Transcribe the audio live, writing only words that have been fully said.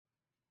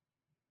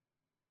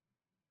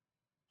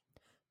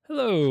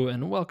Hello,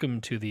 and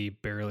welcome to the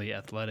Barely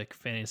Athletic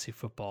Fantasy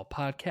Football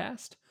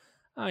Podcast.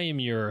 I am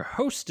your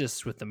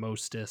hostess with the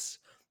mostest,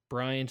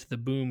 Bryant the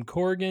Boom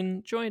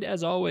Corrigan, joined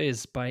as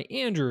always by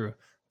Andrew,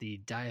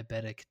 the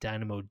Diabetic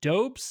Dynamo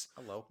Dobes,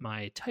 Hello.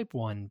 my Type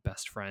 1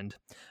 best friend,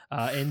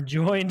 and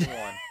joined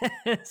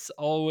as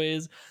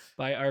always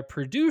by our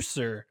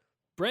producer,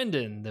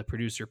 Brendan, the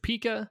producer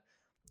Pika.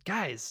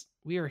 Guys,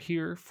 we are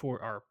here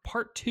for our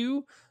part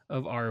 2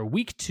 of our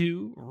Week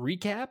 2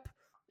 recap,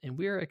 and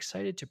we are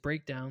excited to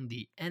break down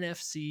the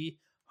NFC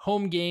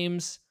home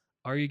games.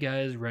 Are you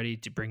guys ready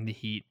to bring the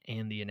heat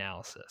and the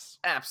analysis?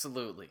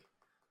 Absolutely.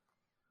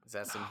 Is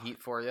that some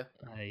heat for you?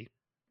 I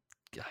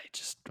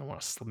just don't want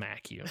to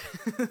smack you.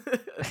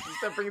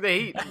 Just bring the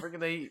heat. Bring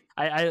the heat.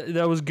 I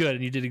that was good,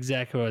 and you did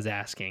exactly what I was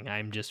asking.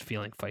 I'm just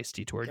feeling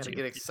feisty towards you.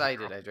 Get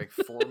excited. I drank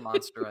 4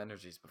 Monster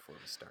Energies before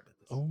we started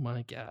this. Oh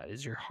my god,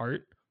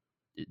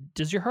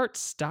 does your heart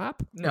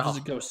stop? No. Or does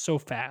it go so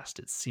fast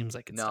it seems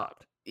like it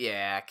stopped?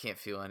 Yeah, I can't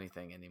feel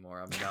anything anymore.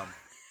 I'm numb.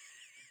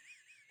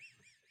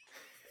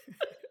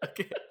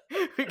 Okay.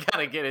 We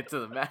gotta get into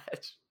the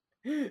match.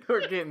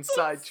 We're getting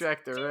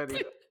sidetracked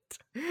already.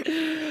 It's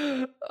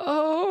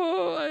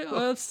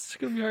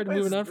gonna be hard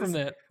moving on from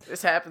that.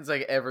 This happens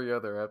like every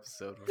other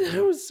episode.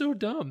 It was so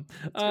dumb.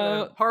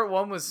 Part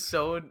 1 was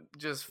so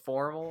just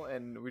formal,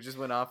 and we just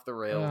went off the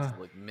rails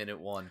like minute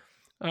 1.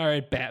 All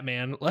right,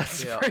 Batman.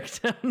 Let's break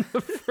down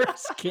the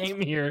first game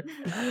here.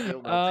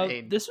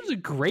 This was a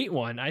great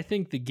one. I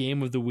think the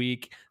game of the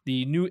week,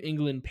 the New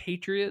England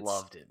Patriots,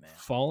 loved it, man,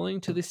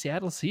 falling to the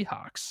Seattle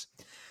Seahawks.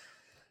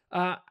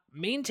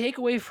 Main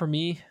takeaway for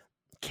me,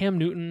 Cam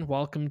Newton,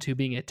 welcome to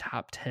being a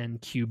top 10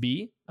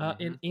 QB.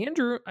 And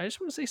Andrew, I just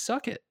want to say,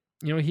 suck it.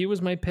 You know, he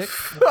was my pick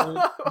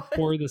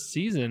for the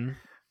season.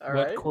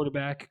 What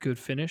quarterback could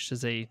finish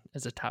as a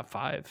top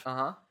 5?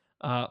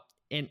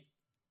 And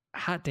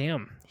hot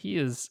damn, he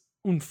is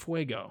un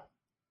fuego.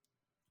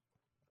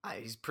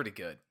 He's pretty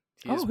good.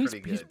 He's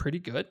pretty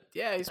good.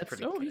 Yeah, he's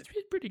pretty good. He's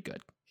pretty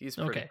good. He's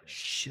pretty good.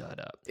 Shut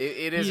up.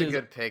 It is a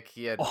good pick.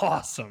 He had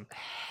awesome.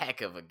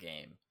 Heck of a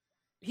game.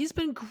 He's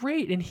been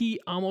great, and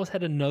he almost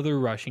had another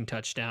rushing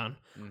touchdown,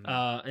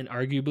 and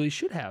arguably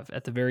should have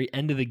at the very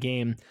end of the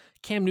game.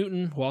 Cam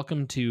Newton,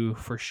 welcome to,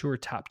 for sure,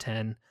 top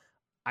 10.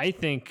 I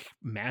think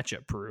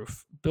matchup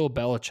proof. Bill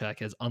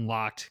Belichick has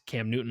unlocked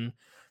Cam Newton.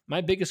 My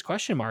biggest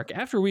question mark,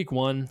 after week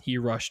 1, he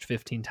rushed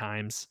 15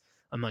 times.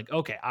 I'm like,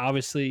 okay,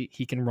 obviously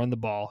he can run the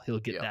ball. He'll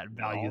get that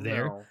value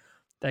there. No.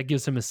 That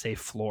gives him a safe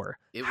floor.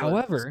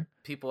 However,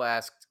 people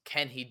asked,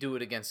 can he do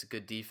it against a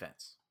good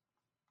defense?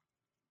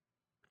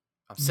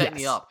 I'm setting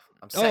you up.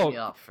 I'm setting you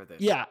up for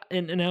this. Yeah,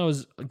 and I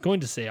was going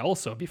to say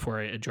also,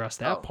 before I address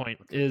that point,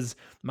 is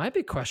my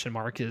big question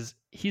mark is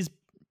he's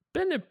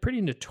been a pretty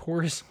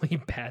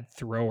notoriously bad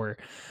thrower.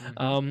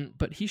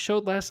 But he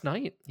showed last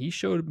night. He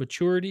showed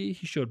maturity.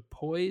 He showed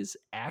poise,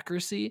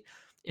 accuracy,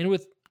 and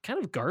with kind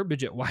of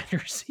garbage at wide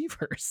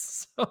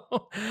receivers.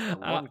 So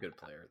one good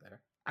player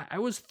there. I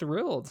was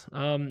thrilled.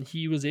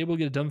 He was able to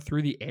get it done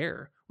through the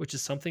air, which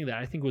is something that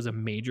I think was a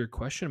major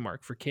question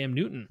mark for Cam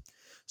Newton.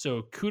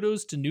 So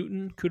kudos to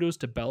Newton, kudos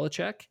to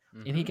Belichick,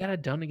 and he got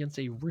it done against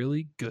a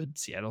really good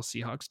Seattle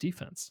Seahawks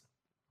defense.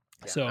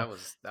 Yeah, so that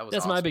was that's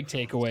awesome. My big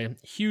takeaway.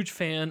 Huge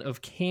fan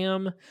of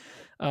Cam.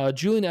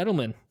 Julian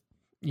Edelman,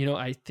 you know,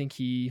 I think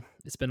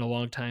it's been a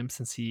long time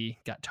since he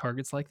got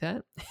targets like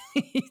that.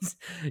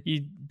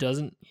 He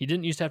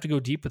didn't used to have to go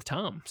deep with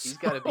Tom. He's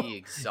got to be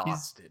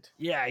exhausted.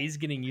 He's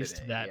getting used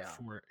to that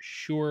for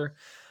sure.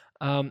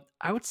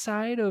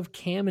 Outside of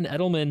Cam and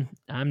Edelman,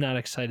 I'm not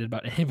excited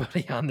about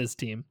anybody on this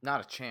team.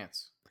 Not a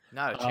chance.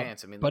 Not a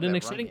chance. I mean, but an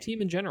exciting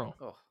team in general.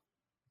 Oh.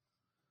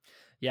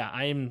 Yeah,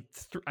 I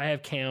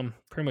have Cam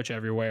pretty much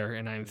everywhere,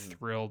 and I'm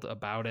thrilled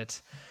about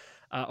it.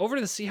 Over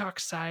to the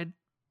Seahawks side,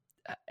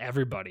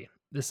 everybody.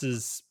 This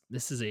is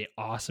a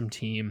awesome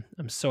team.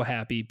 I'm so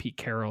happy Pete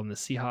Carroll and the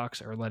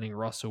Seahawks are letting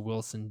Russell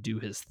Wilson do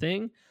his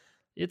thing.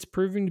 It's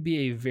proving to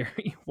be a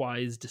very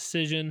wise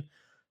decision.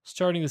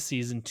 Starting the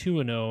season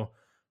 2-0,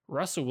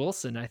 Russell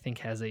Wilson, I think,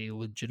 has a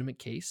legitimate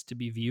case to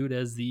be viewed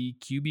as the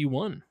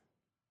QB1.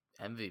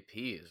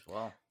 MVP as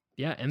well.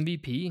 Yeah,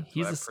 MVP.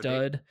 He's a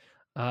stud.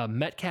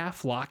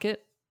 Metcalf,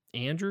 Lockett,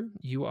 Andrew,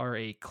 you are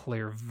a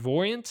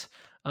clairvoyant.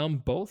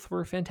 Both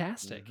were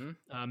fantastic.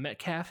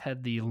 Metcalf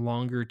had the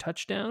longer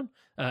touchdown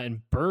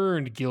and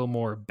burned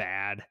Gilmore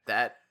bad.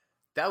 That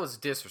was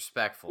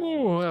disrespectful.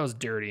 Oh, that was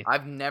dirty.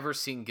 I've never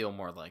seen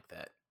Gilmore like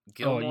that.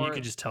 You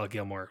could just tell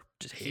Gilmore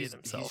just hated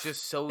himself. He's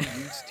just so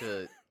used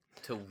to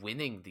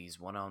winning these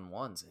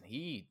one-on-ones, and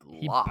he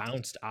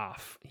bounced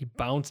off. He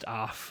bounced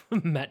off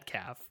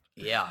Metcalf.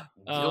 Yeah,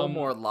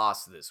 Gilmore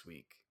lost this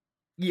week.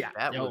 Yeah,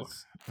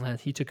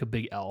 he took a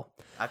big L.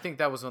 I think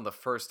that was one of the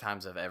first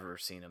times I've ever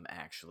seen him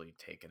actually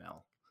take an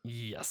L.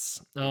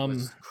 Yes. It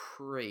was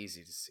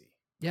crazy to see.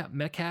 Yeah,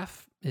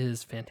 Metcalf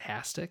is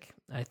fantastic.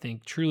 I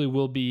think truly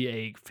will be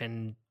a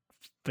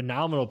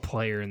phenomenal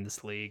player in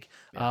this league.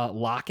 Yeah.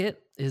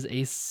 Lockett is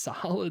a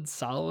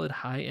solid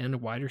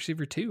high-end wide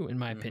receiver too, in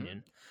my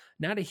opinion.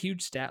 Not a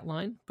huge stat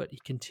line, but he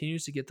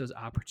continues to get those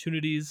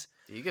opportunities.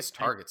 He gets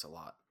targets a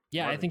lot.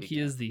 Yeah, I think he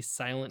is the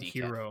silent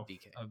hero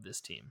DK. of this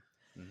team.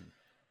 Mm-hmm.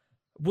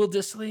 Will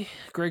Dissly,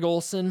 Greg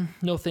Olson,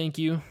 no thank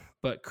you.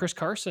 But Chris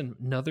Carson,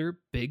 another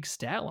big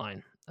stat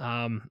line.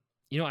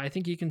 I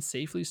think you can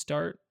safely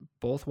start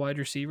both wide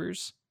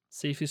receivers,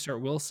 safely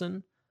start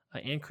Wilson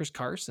and Chris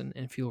Carson,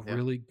 and feel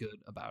really good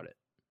about it.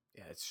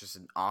 Yeah, it's just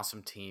an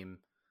awesome team.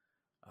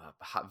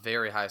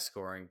 Very high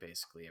scoring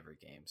basically every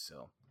game.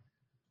 So,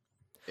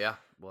 yeah,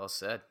 well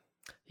said.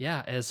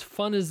 Yeah, as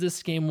fun as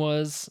this game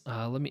was,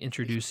 let me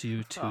introduce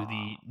you to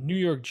the New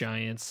York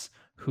Giants,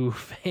 who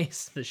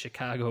face the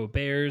Chicago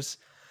Bears.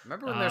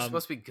 Remember when they're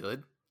supposed to be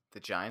good, the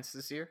Giants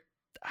this year?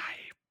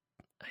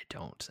 I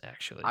don't,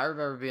 actually. I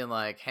remember being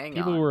like, hang on.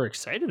 People were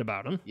excited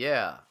about them.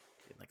 Yeah.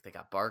 Like, they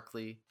got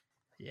Barkley.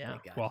 Yeah,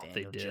 they got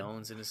Daniel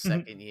Jones in his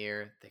second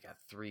year. They got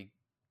 3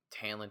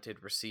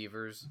 talented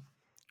receivers.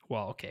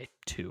 Well, okay,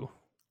 2.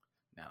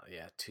 Now,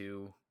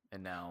 2.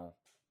 And now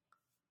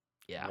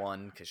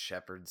 1 because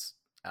Shepard's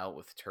out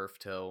with turf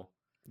toe.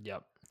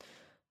 Yep.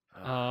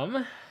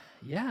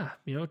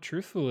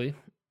 Truthfully,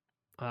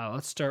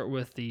 let's start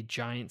with the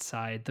Giants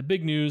side. The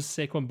big news,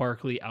 Saquon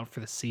Barkley out for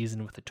the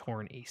season with a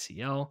torn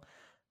ACL.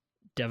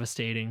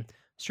 Devastating.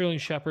 Sterling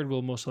Shepard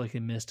will most likely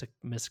miss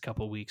a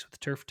couple weeks with the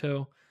turf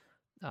toe.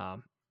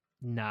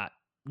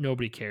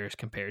 Nobody cares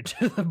compared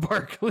to the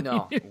Barkley.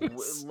 No,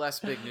 less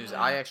big news.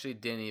 I actually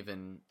didn't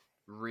even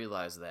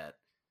realize that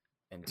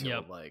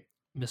until like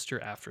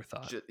Mr.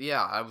 Afterthought.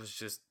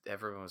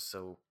 Everyone was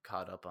so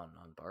caught up on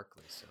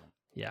Barkley. So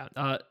yeah,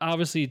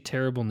 obviously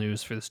terrible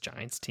news for this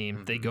Giants team.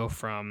 Mm-hmm. They go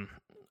from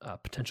a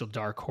potential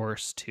dark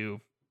horse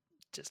to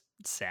just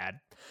sad.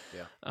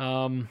 Yeah.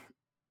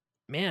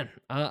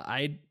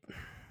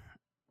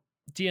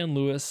 Dion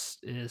Lewis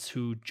is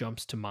who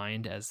jumps to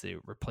mind as the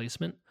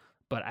replacement,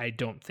 but I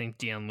don't think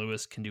Dion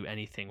Lewis can do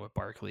anything what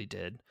Barkley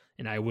did,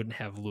 and I wouldn't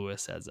have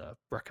Lewis as a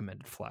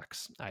recommended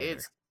flex either.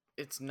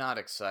 It's not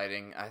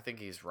exciting. I think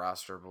he's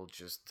rosterable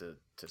just to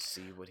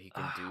see what he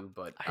can do,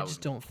 but I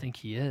just don't think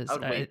he is. I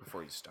would wait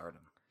before you start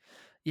him.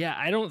 Yeah,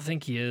 I don't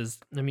think he is.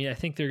 I mean, I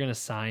think they're going to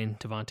sign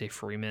Devontae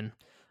Freeman.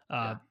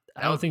 I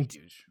don't think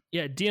huge.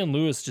 Yeah, Dion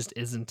Lewis just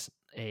isn't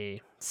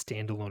a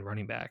standalone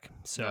running back.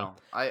 So no,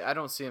 I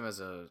don't see him as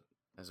a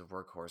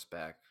workhorse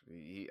back.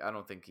 I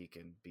don't think he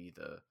can be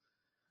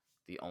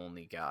the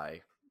only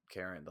guy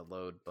carrying the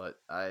load, but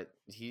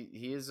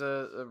he is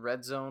a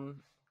red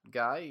zone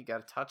guy. He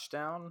got a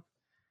touchdown.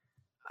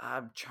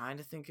 I'm trying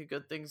to think of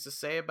good things to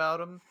say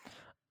about him.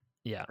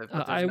 Yeah,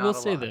 I will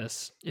say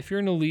this. If you're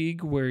in a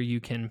league where you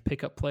can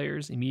pick up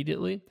players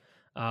immediately,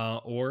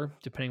 or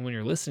depending when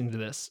you're listening to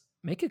this,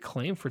 make a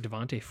claim for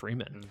Devontae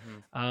Freeman.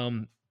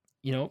 Mm-hmm.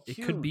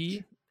 It could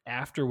be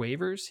after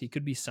waivers. He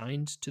could be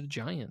signed to the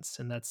Giants,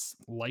 and that's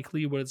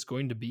likely what it's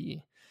going to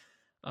be.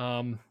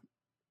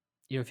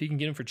 If you can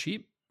get him for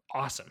cheap,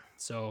 awesome.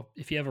 So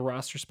if you have a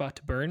roster spot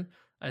to burn,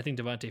 I think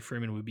Devontae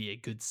Freeman would be a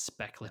good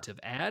speculative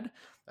ad.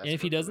 And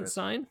if he doesn't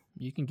sign,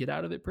 you can get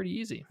out of it pretty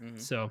easy. Mm-hmm.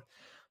 So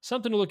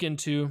something to look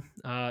into.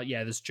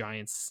 This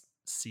Giants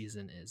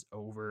season is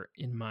over,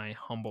 in my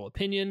humble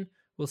opinion.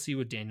 We'll see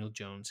what Daniel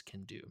Jones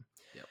can do.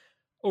 Yep.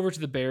 Over to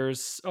the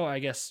Bears. I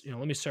guess,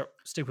 let me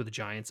stick with the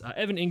Giants.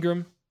 Evan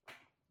Ingram,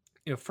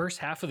 first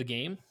half of the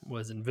game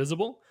was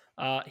invisible.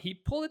 He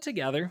pulled it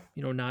together,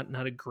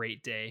 not a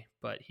great day,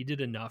 but he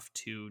did enough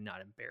to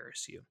not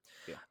embarrass you.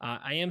 Yeah.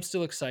 I am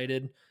still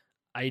excited.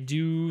 I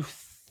do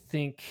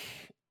think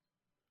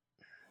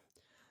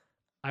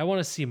I want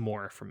to see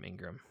more from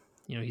Ingram.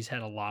 He's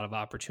had a lot of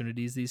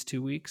opportunities these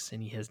 2 weeks,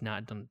 and he has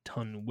not done a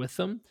ton with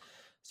them.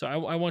 So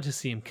I want to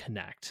see him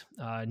connect.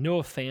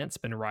 Noah Fant's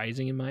been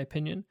rising, in my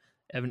opinion.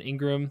 Evan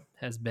Ingram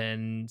has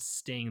been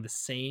staying the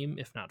same,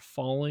 if not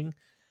falling.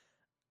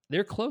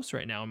 They're close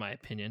right now, in my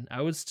opinion.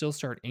 I would still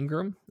start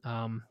Ingram,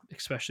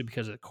 especially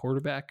because of the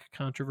quarterback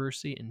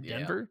controversy in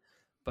Denver.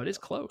 But it's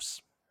close.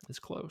 It's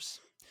close.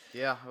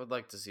 Yeah, I would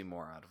like to see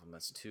more out of him.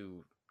 That's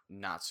 2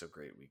 not so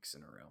great weeks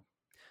in a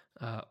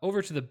row.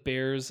 Over to the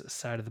Bears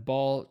side of the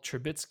ball,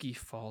 Trubisky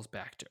falls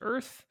back to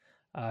earth,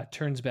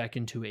 turns back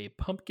into a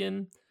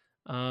pumpkin.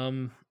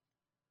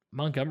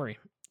 Montgomery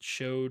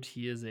showed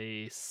he is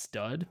a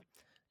stud,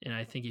 and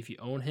I think if you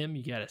own him,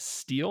 you got to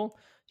steal.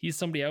 He's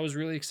somebody I was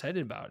really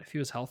excited about. If he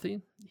was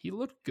healthy, he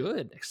looked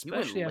good,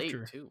 especially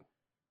after late too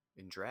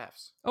in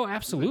drafts. Oh,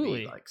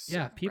 absolutely.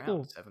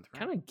 People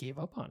kind of gave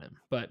up on him,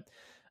 but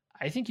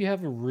I think you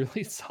have a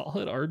really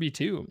solid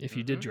RB2 if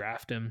you did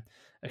draft him,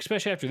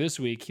 especially after this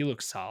week. He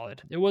looks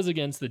solid. It was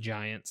against the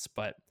Giants,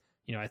 but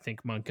I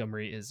think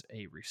Montgomery is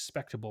a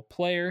respectable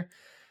player.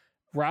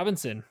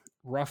 Robinson,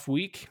 rough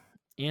week.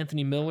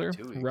 Anthony Miller,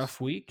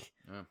 rough week.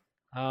 Yeah.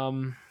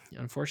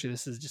 Unfortunately,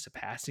 this is just a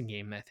passing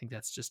game. I think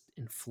that's just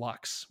in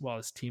flux while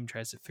his team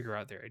tries to figure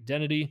out their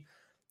identity.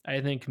 I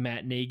think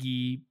Matt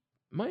Nagy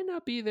might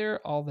not be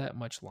there all that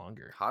much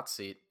longer. Hot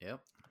seat. Yep.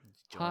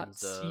 Hot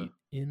seat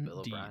indeed.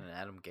 Bill O'Brien and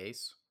Adam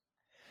Gase.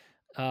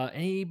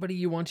 Anybody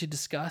you want to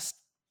discuss?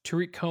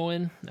 Tariq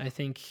Cohen, I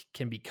think,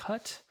 can be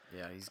cut.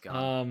 Yeah, he's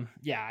gone.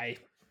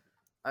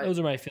 Those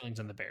are my feelings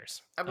on the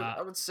Bears.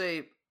 I would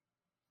say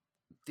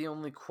the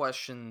only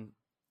question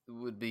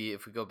would be,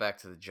 if we go back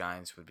to the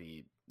Giants, would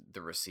be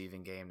the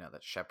receiving game now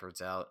that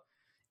Shepard's out.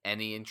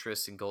 Any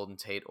interest in Golden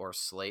Tate or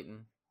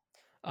Slayton?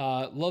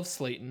 Love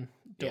Slayton.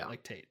 Don't Yeah.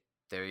 like Tate.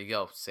 There you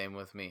go. Same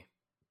with me.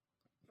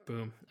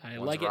 Boom. I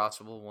One's like it.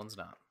 rosterable, one's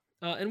not.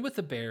 And with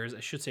the Bears, I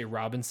should say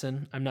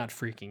Robinson. I'm not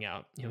freaking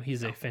out.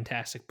 He's No. a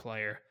fantastic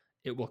player.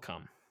 It will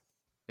come.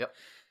 Yep.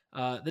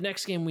 The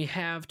next game we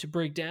have to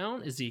break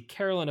down is the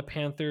Carolina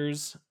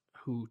Panthers,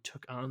 who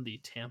took on the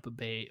Tampa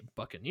Bay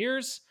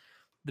Buccaneers.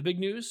 The big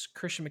news,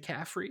 Christian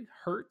McCaffrey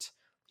hurt.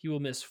 He will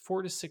miss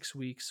 4 to 6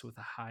 weeks with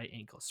a high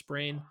ankle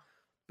sprain.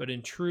 But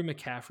in true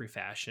McCaffrey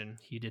fashion,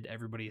 he did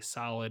everybody a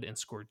solid and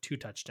scored 2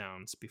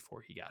 touchdowns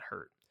before he got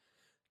hurt.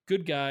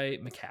 Good guy,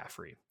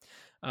 McCaffrey.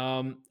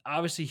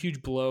 Obviously,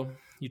 huge blow.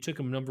 You took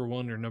him number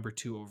 1 or number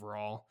 2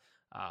 overall.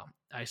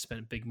 I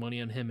spent big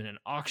money on him in an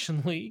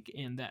auction league,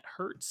 and that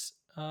hurts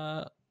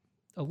a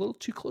little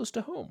too close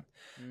to home.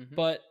 Mm-hmm.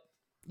 But,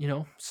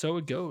 so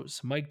it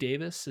goes. Mike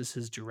Davis is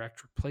his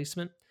direct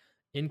replacement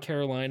in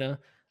Carolina,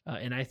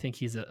 and I think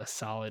he's a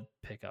solid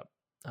pickup.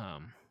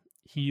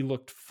 He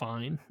looked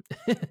fine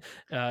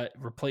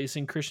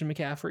replacing Christian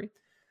McCaffrey.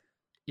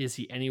 Is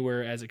he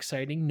anywhere as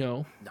exciting?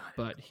 No,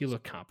 but he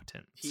looked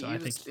competent. He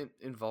was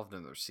involved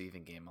in the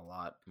receiving game a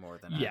lot more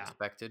than I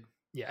expected.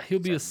 Yeah, he'll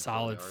be a 74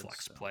 solid yards,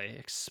 flex so.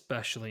 play,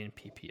 especially in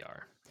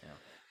PPR.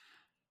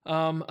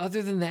 Yeah.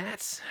 Other than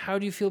that, how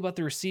do you feel about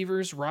the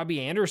receivers?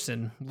 Robbie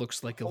Anderson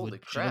looks like a Holy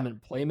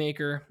legitimate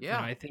playmaker. Yeah.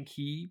 I think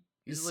he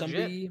is He's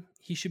somebody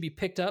he should be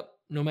picked up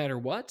no matter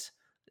what.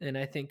 And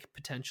I think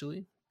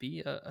potentially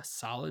be a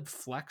solid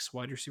flex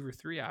wide receiver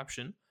 3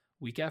 option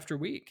week after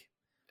week.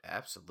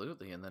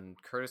 Absolutely. And then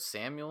Curtis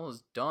Samuel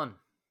is done.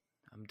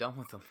 I'm done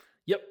with him.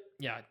 Yep.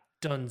 Yeah.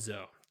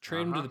 Dunzo.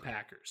 Trade him to the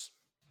Packers.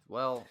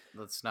 Well,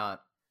 let's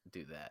not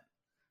do that.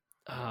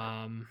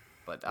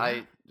 But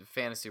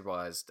fantasy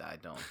wise, I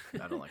don't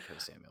like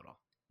Curtis Samuel at all.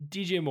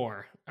 DJ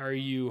Moore, are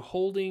you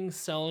holding,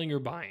 selling, or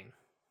buying?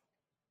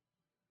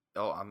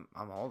 Oh, I'm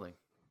holding.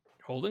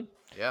 Holding?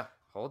 Yeah,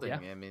 holding. Yeah.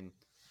 I mean,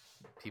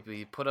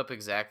 he put up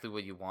exactly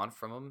what you want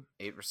from him.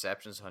 8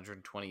 receptions,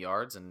 120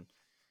 yards, and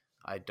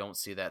I don't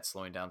see that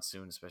slowing down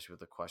soon, especially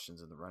with the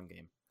questions in the run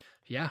game.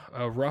 Yeah,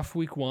 a rough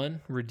week 1,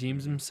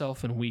 redeems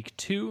himself in week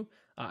 2.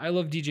 I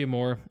love DJ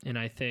Moore, and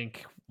I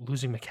think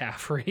losing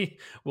McCaffrey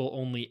will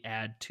only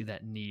add to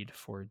that need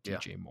for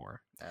DJ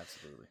Moore.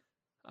 Absolutely.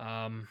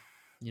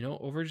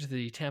 Over to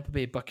the Tampa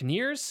Bay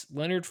Buccaneers,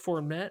 Leonard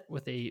Fournette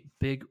with a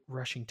big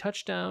rushing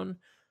touchdown.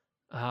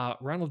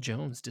 Ronald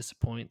Jones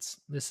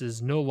disappoints. This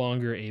is no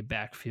longer a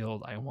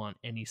backfield I want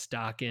any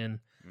stock in.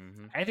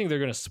 Mm-hmm. I think they're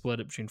going to split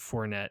it between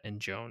Fournette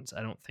and Jones.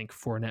 I don't think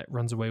Fournette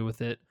runs away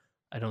with it.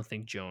 I don't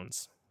think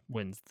Jones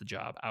wins the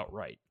job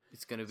outright.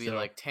 It's going to be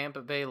like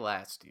Tampa Bay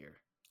last year.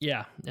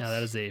 Yeah,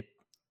 that is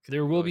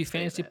there will be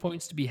fantasy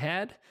points to be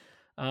had.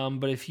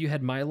 But if you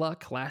had my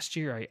luck last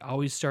year, I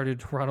always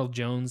started Ronald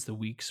Jones the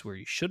weeks where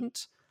you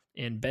shouldn't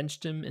and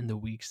benched him in the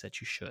weeks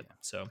that you should. Yeah.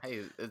 So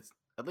hey, it's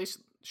at least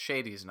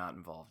Shady's not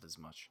involved as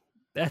much.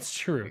 That's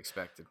true.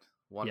 Expected.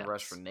 One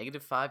rush for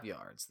 -5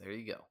 yards. There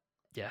you go.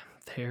 Yeah,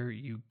 there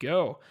you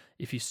go.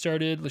 If you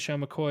started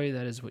LaShawn McCoy,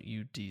 that is what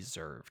you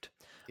deserved.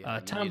 Yeah,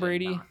 Tom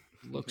Brady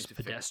looks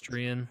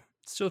pedestrian.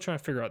 Still trying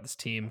to figure out this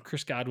team.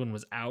 Chris Godwin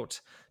was out,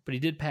 but he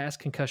did pass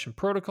concussion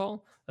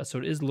protocol, so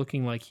it is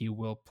looking like he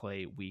will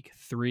play week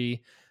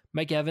 3.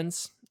 Mike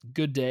Evans,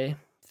 good day.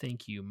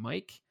 Thank you,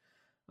 Mike.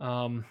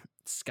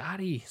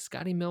 Scotty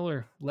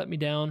Miller let me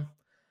down.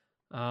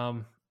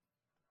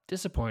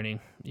 Disappointing.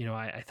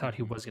 I thought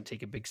he was going to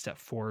take a big step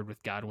forward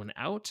with Godwin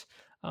out,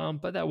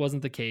 but that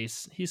wasn't the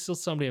case. He's still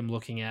somebody I'm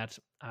looking at.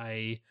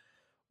 I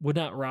would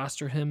not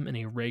roster him in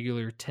a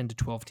regular 10 to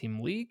 12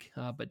 team league,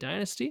 but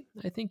Dynasty,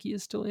 I think he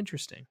is still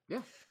interesting.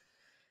 Yeah.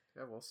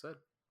 Yeah, well said.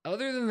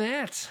 Other than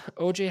that,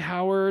 OJ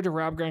Howard,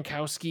 Rob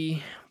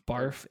Gronkowski,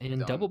 barf, and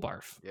done. double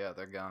barf. Yeah,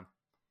 they're gone.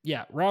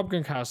 Yeah, Rob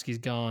Gronkowski's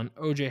gone.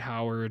 OJ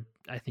Howard,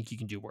 I think you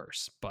can do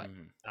worse. But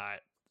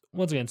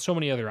once again, so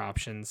many other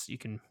options. You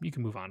can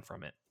move on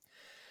from it.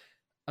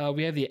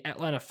 We have the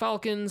Atlanta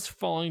Falcons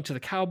falling to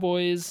the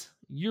Cowboys.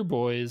 Your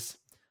boys.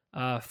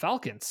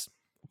 Falcons.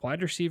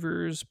 Wide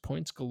receivers,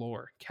 points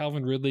galore.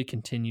 Calvin Ridley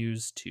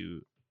continues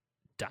to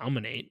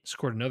dominate.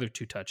 Scored another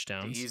 2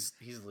 touchdowns.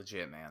 He's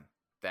legit, man.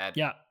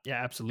 Yeah,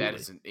 absolutely. That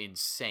is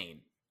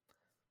insane.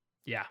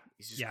 Yeah.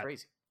 He's just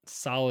crazy.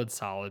 Solid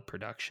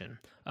production.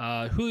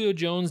 Julio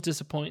Jones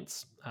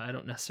disappoints. I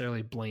don't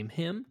necessarily blame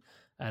him.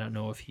 I don't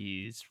know if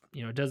he's,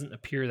 it doesn't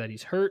appear that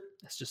he's hurt.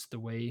 It's just the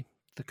way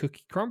the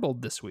cookie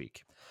crumbled this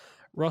week.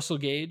 Russell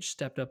Gage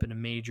stepped up in a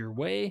major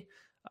way.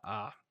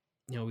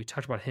 We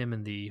talked about him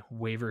in the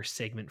waiver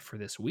segment for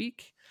this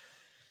week.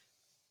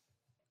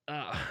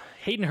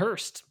 Hayden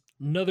Hurst,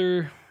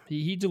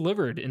 he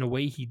delivered in a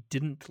way he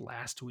didn't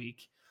last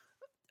week.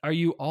 Are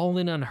you all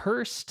in on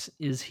Hurst?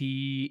 Is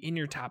he in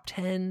your top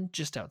 10,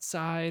 just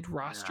outside,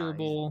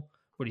 rosterable?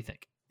 What do you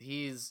think?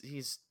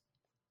 He's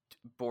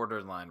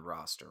borderline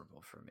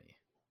rosterable for me.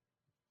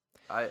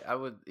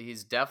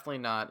 He's definitely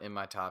not in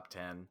my top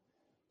 10.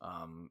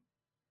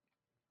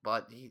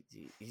 But he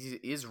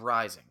is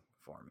rising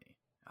for me.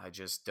 I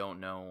just don't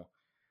know.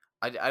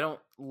 I don't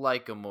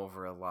like him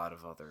over a lot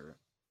of other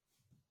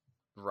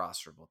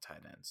rosterable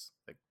tight ends,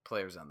 like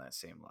players on that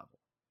same level.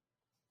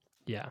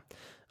 Yeah.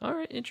 All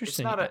right.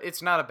 Interesting.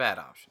 It's not a bad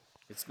option.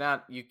 It's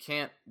not.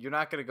 You're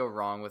not going to go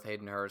wrong with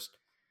Hayden Hurst,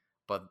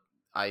 but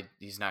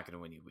he's not going to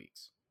win you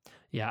weeks.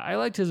 Yeah, I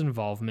liked his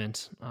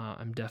involvement.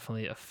 I'm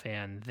definitely a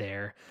fan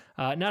there.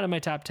 Not in my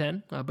top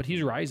 10, but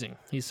he's rising.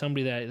 He's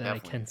somebody that I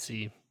can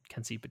see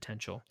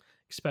potential,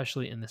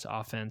 especially in this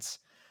offense.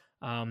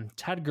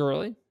 Todd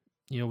Gurley,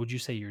 would you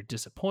say you're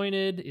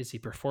disappointed? Is he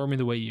performing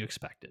the way you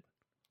expected?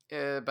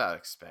 About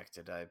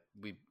expected.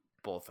 We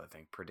both, I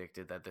think,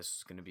 predicted that this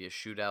was going to be a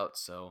shootout.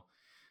 So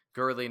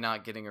Gurley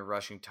not getting a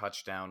rushing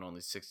touchdown,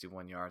 only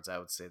 61 yards, I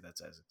would say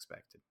that's as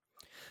expected.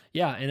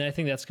 Yeah, and I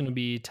think that's going to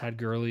be Todd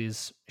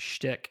Gurley's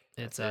shtick.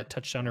 It's a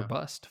touchdown or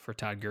bust for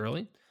Todd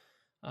Gurley.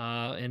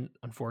 And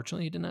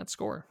unfortunately, he did not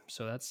score.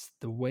 So that's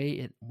the way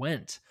it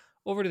went.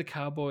 Over to the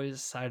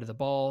Cowboys side of the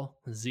ball.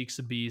 Zeke's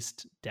a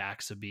beast.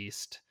 Dak's a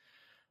beast.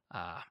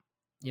 How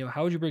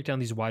would you break down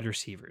these wide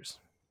receivers?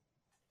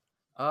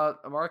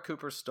 Amari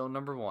Cooper's still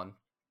number one.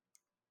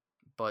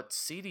 But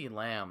CeeDee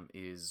Lamb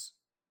is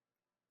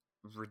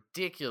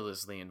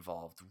ridiculously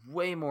involved,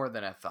 way more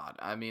than I thought.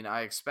 I mean,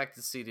 I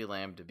expected CeeDee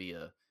Lamb to be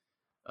a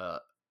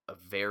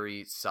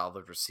very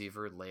solid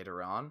receiver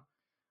later on,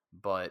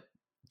 but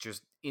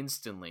just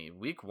instantly,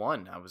 week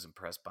 1, I was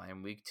impressed by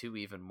him. Week 2,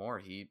 even more.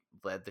 He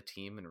led the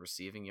team in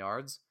receiving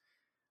yards,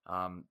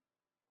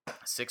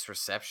 6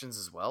 receptions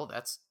as well.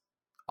 That's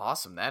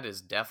awesome. That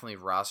is definitely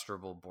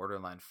rosterable,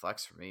 borderline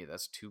flex for me.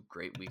 That's 2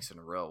 great weeks in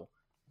a row.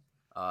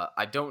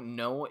 I don't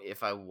know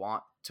if I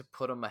want to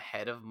put him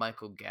ahead of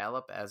Michael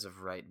Gallup as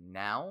of right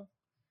now,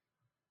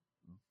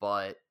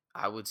 but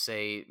I would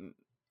say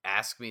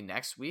ask me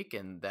next week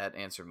and that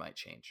answer might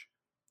change.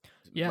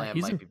 Yeah, Lamb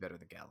might be better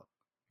than Gallup.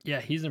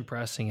 Yeah, he's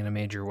impressing in a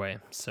major way.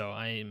 So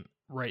I'm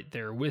right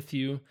there with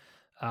you,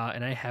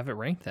 and I have it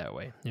ranked that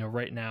way.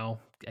 Right now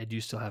I do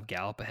still have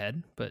Gallup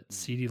ahead, but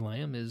CeeDee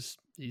Lamb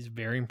he's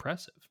very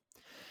impressive.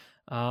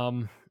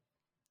 I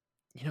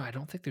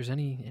don't think there's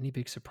any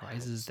big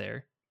surprises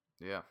there.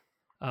 Yeah.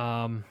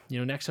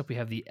 Next up we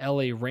have the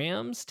LA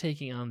Rams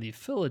taking on the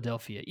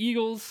Philadelphia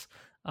Eagles.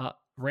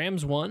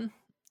 Rams won.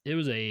 It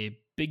was a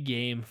big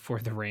game for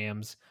the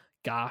Rams.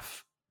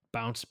 Goff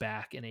bounced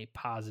back in a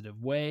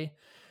positive way.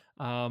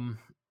 I'm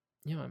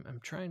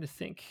trying to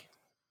think,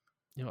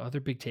 other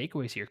big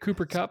takeaways here.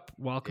 Cooper Kupp,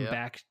 welcome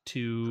back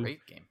to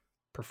great game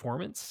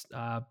performance.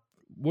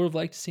 Would have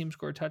liked to see him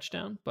score a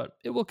touchdown, but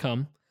it will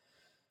come.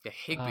 Yeah,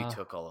 Higbee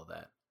took all of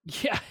that.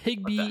 Yeah,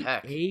 Higbee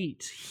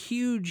 8.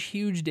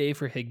 Huge day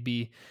for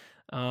Higbee.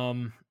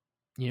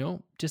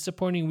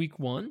 Disappointing week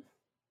 1.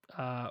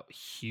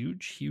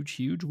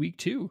 Huge week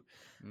 2.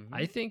 Mm-hmm.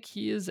 I think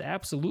he is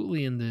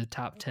absolutely in the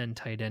top 10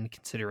 tight end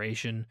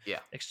consideration. Yeah.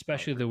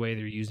 Especially the way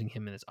they're using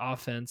him in his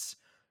offense.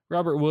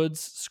 Robert Woods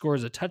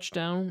scores a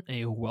touchdown,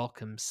 a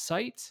welcome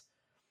sight.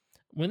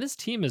 When this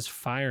team is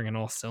firing on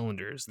all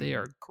cylinders, they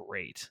are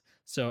great.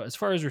 So as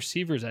far as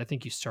receivers, I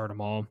think you start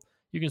them all.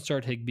 You can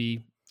start Higbee.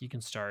 You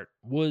can start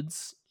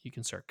Woods, you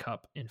can start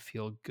Kupp, and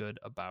feel good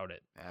about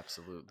it.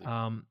 Absolutely.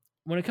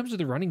 When it comes to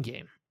the running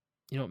game,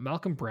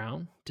 Malcolm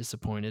Brown,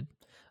 disappointed,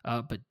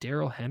 but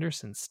Darrell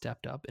Henderson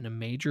stepped up in a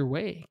major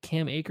way.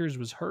 Cam Akers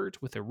was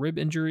hurt with a rib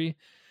injury.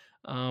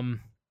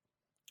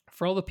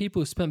 For all the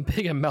people who spent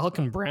big on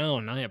Malcolm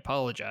Brown, I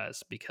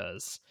apologize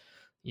because,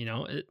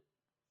 I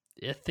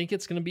think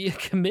it's going to be a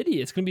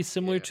committee. It's going to be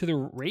similar to the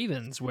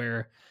Ravens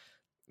where,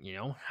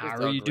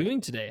 how are you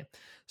doing today?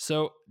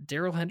 So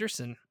Darrell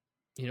Henderson,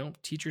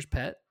 teacher's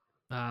pet.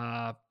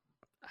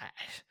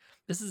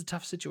 This is a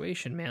tough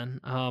situation, man.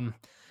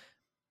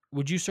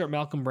 Would you start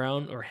Malcolm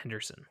Brown or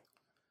Henderson?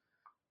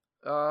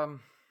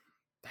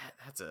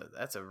 That's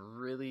a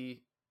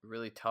really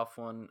tough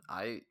one.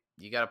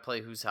 You got to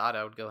play who's hot.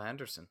 I would go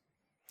Henderson.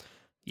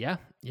 Yeah.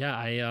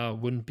 I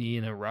wouldn't be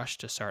in a rush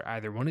to start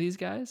either one of these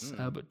guys.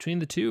 But between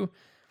the two,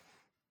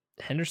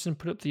 Henderson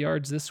put up the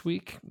yards this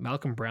week.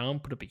 Malcolm Brown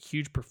put up a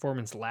huge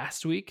performance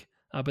last week,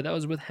 but that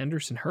was with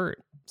Henderson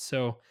hurt.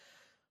 So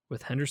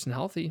with Henderson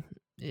healthy,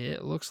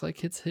 it looks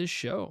like it's his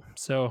show.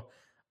 So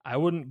I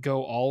wouldn't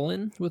go all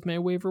in with my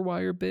waiver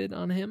wire bid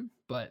on him,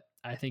 but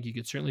I think you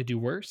could certainly do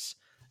worse.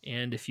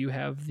 And if you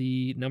have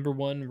the number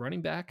 1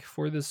 running back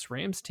for this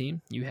Rams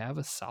team, you have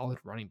a solid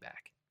running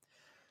back.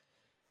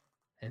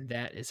 And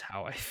that is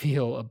how I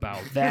feel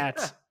about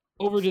that.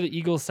 Over to the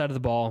Eagles side of the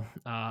ball.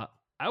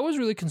 I was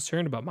really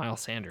concerned about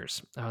Miles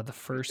Sanders. The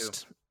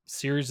first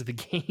series of the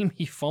game,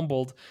 he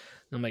fumbled.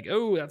 And I'm like,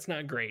 oh, that's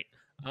not great.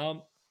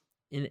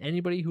 And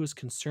anybody who was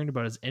concerned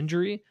about his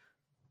injury,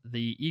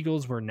 the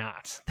Eagles were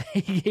not.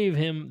 They gave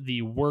him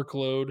the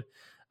workload,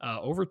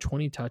 over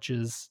 20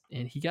 touches,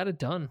 and he got it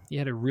done. He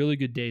had a really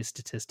good day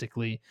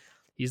statistically.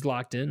 He's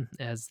locked in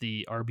as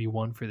the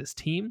RB1 for this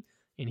team,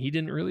 and he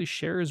didn't really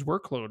share his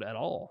workload at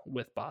all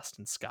with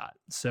Boston Scott.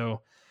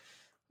 So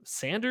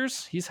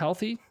Sanders, he's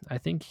healthy. I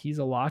think he's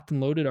a locked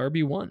and loaded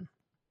RB1.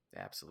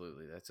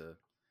 Absolutely. It's a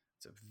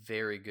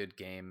very good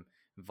game,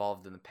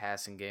 involved in the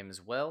passing game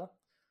as well.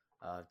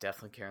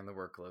 definitely carrying the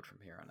workload from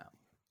here on out.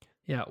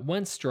 Yeah,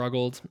 Wentz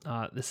struggled.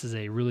 This is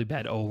a really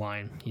bad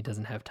O-line. He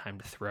doesn't have time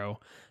to throw.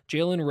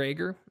 Jalen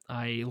Reagor,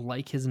 I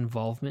like his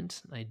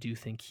involvement. I do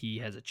think he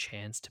has a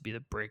chance to be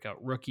the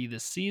breakout rookie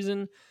this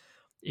season.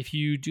 If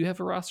you do have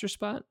a roster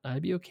spot,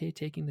 I'd be okay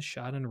taking the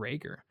shot on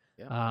Reagor.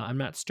 Yeah. I'm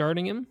not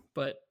starting him,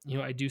 but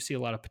I do see a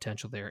lot of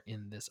potential there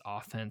in this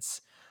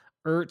offense.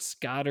 Ertz,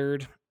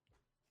 Goddard,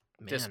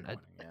 man,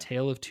 a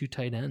tale of two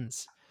tight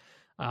ends.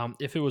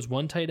 If it was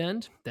one tight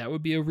end, that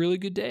would be a really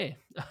good day.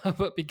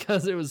 But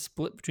because it was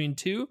split between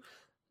two,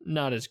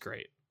 not as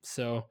great.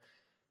 So,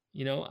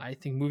 I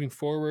think moving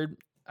forward,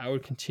 I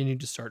would continue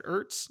to start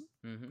Ertz.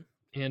 Mm-hmm.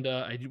 And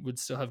I would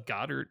still have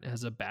Goddard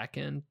as a back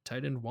end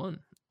tight end 1.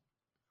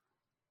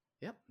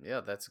 Yep. Yeah,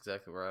 that's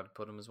exactly where I'd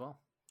put him as well.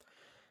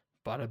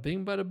 Bada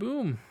bing, bada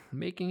boom.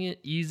 Making it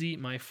easy,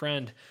 my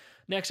friend.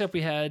 Next up,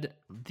 we had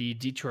the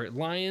Detroit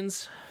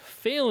Lions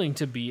failing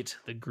to beat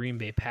the Green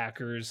Bay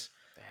Packers.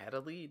 They had a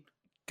lead.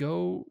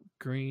 Go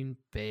Green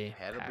Bay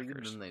Packers. Had a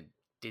lead and they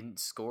didn't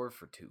score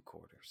for 2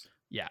 quarters.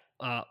 Yeah.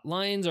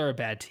 Lions are a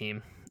bad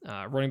team.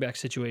 Running back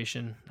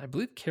situation. I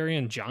believe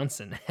Kerryon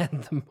Johnson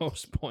had the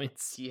most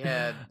points. He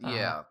had,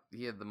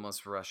 he had the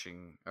most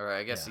rushing, or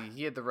I guess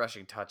he had the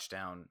rushing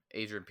touchdown.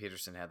 Adrian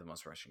Peterson had the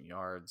most rushing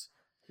yards.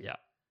 Yeah.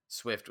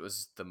 Swift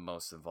was the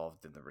most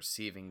involved in the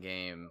receiving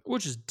game.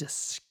 Which is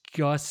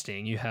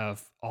disgusting. You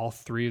have all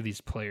 3 of these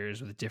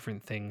players with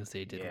different things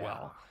they did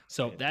well.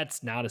 So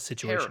that's not a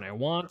situation I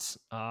want.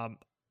 I'm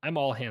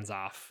all hands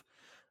off.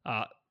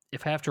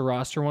 If I have to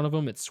roster one of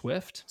them, it's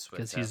Swift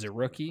because he's a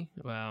rookie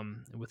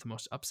with the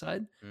most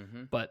upside.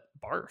 Mm-hmm. But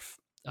barf.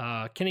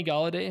 Kenny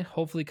Golladay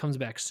hopefully comes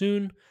back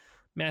soon.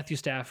 Matthew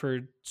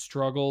Stafford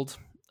struggled,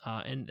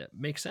 and it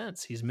makes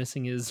sense. He's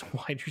missing his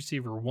wide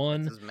receiver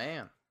 1. That's his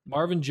man.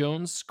 Marvin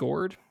Jones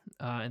scored,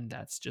 and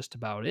that's just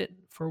about it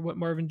for what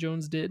Marvin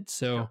Jones did.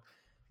 So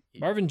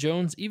Marvin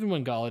Jones, even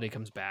when Golladay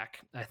comes back,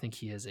 I think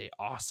he is a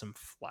awesome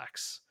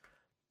flex.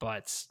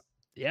 But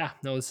yeah,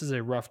 no, this is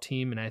a rough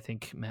team, and I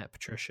think Matt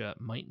Patricia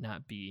might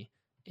not be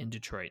in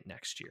Detroit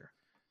next year.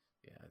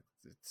 Yeah,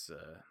 it's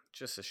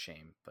just a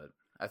shame, but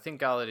I think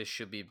Golladay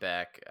should be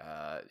back.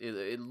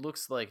 It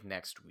looks like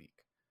next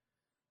week.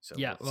 So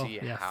we'll see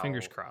how,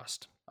 fingers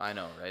crossed. I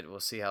know, right? We'll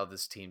see how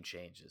this team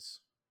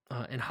changes.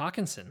 And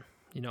Hawkinson,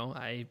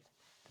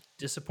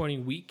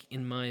 disappointing week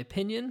in my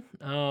opinion.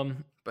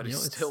 But he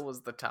still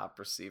was the top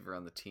receiver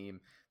on the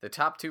team. The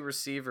top 2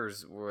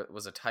 receivers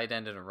was a tight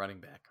end and a running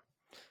back.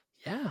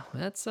 Yeah,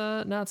 that's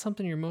not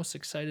something you're most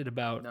excited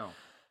about.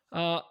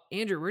 No.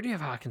 Andrew, where do you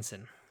have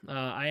Hawkinson?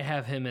 I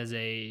have him as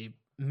a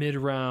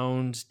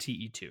mid-round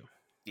TE2.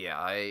 Yeah,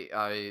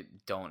 I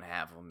don't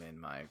have him in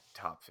my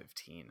top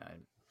 15.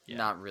 I'm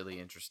not really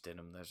interested in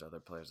him. There's other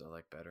players I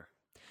like better.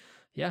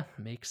 Yeah,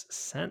 makes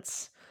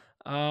sense.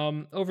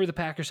 Over the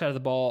Packers side of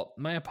the ball,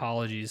 my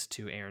apologies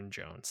to Aaron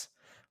Jones.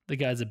 The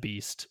guy's a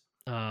beast.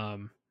 I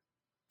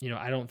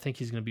don't think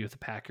he's going to be with the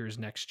Packers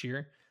next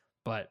year,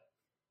 but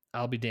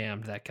I'll be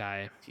damned, that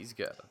guy. He's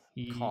good.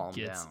 He Calm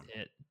gets down.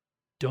 it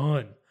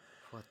done.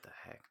 What the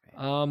heck,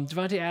 man?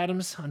 Devontae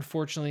Adams,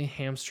 unfortunately,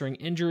 hamstring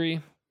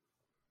injury.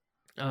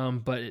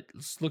 But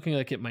it's looking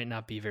like it might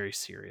not be very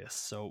serious.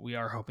 So we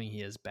are hoping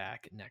he is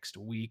back next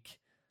week.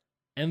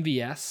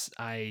 MVS,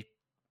 I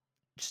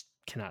just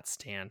cannot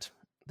stand.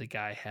 The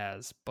guy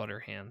has butter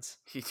hands.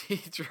 He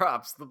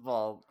drops the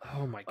ball.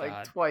 Oh my god!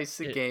 Like twice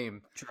a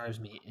game. Drives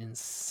me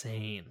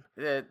insane.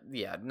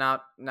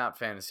 Not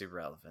fantasy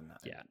relevant.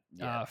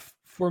 Yeah.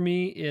 For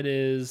me, it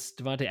is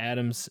Devontae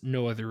Adams.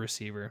 No other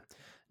receiver.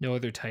 No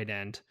other tight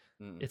end.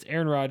 It's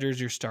Aaron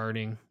Rodgers. You're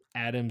starting.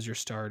 Adams. You're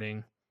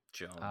starting.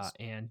 Jones.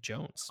 And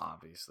Jones.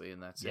 Obviously,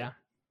 and that's it. Yeah,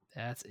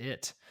 that's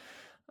it.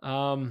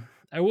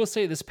 I will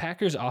say this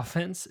Packers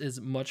offense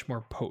is much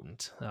more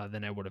potent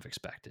than I would have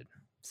expected.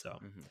 So.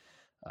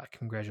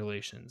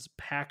 Congratulations,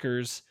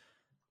 Packers.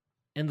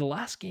 And the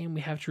last game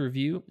we have to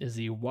review is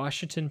the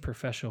Washington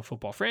professional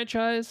football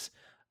franchise,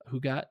 who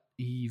got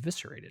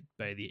eviscerated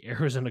by the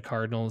Arizona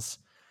Cardinals.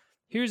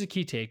 Here's the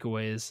key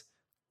takeaways.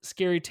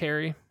 Scary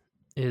Terry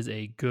is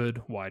a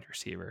good wide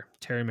receiver.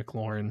 Terry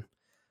McLaurin,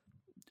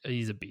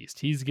 he's a beast.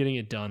 He's getting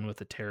it done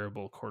with a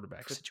terrible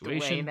quarterback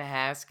situation. Dwayne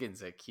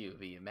Haskins at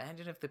QB.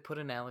 Imagine if they put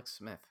in Alex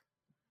Smith.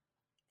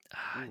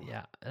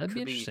 Yeah, that'd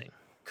be interesting.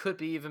 Could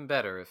be even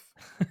better if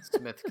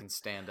Smith can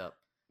stand up.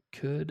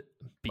 Could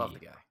be. Love the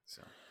guy.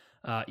 So,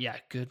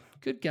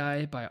 good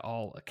guy by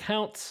all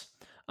accounts.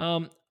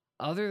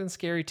 Other than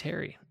Scary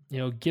Terry,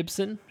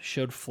 Gibson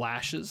showed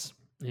flashes.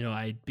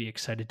 I'd be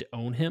excited to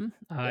own him.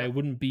 Yeah. I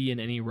wouldn't be in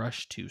any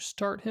rush to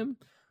start him,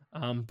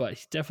 but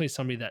he's definitely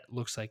somebody that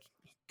looks like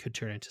he could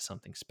turn into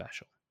something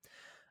special.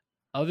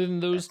 Other than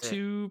those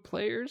two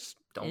players,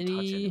 don't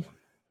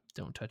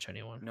touch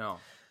anyone. No.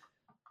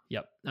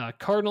 Yep.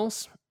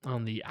 Cardinals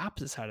on the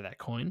opposite side of that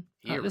coin.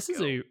 This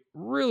is a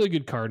really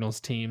good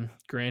Cardinals team.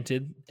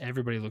 Granted,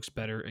 everybody looks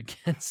better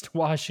against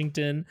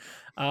Washington.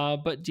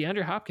 But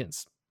DeAndre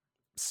Hopkins,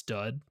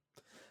 stud.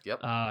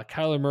 Yep.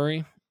 Kyler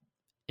Murray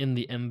in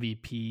the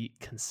MVP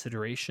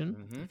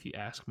consideration, if you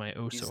ask my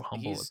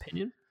humble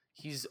opinion.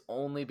 He's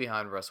only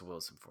behind Russell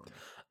Wilson for me.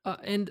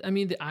 And I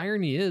mean, the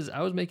irony is, I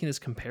was making this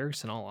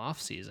comparison all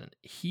offseason.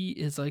 He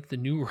is like the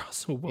new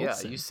Russell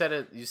Wilson. Yeah, you said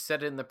it. You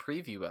said it in the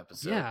preview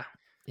episode.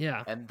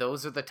 Yeah. And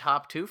those are the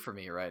top two for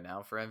me right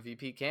now for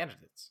MVP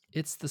candidates.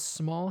 It's the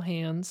small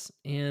hands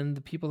and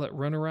the people that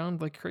run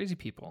around like crazy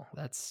people.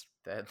 That's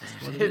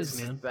what it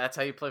is, man. That's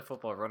how you play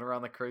football. Run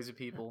around like crazy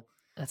people.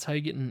 That's how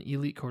you get an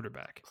elite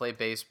quarterback. Play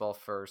baseball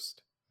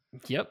first.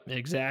 Yep,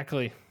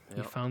 exactly. Yep.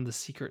 You found the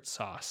secret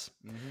sauce.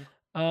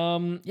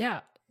 Mm-hmm.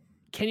 Yeah.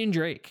 Kenyon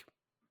Drake.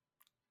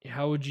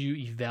 How would you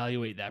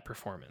evaluate that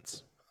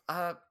performance?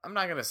 I'm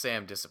not gonna say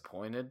I'm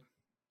disappointed,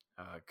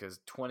 because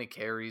 20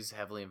 carries,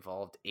 heavily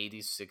involved,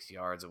 86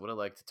 yards. I would have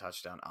liked a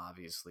touchdown,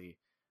 obviously,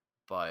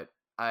 but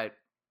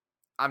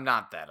I'm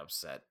not that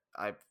upset.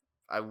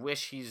 I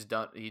wish he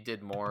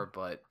did more,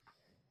 but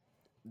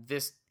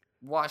this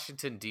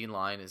Washington D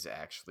line is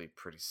actually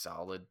pretty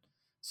solid.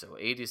 So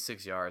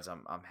 86 yards,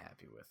 I'm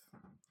happy with.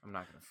 I'm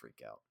not gonna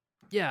freak out.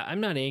 Yeah,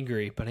 I'm not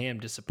angry, but I am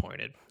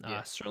disappointed.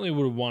 Yeah. Certainly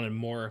would have wanted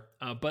more,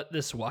 but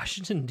this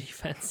Washington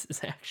defense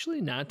is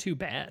actually not too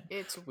bad.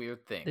 It's a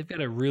weird thing. They've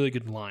got a really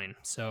good line.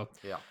 So,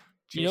 yeah,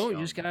 you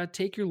just got to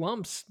take your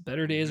lumps.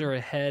 Better days are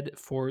ahead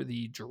for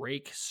the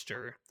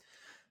Drakester.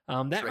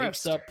 That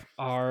wraps up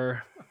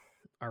our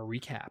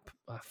recap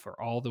for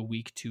all the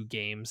week 2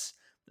 games.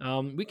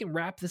 We can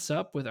wrap this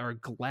up with our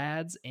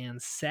glads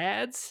and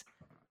sads.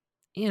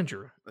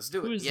 Andrew, let's do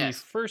it. Who is the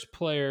first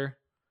player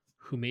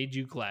who made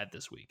you glad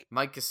this week?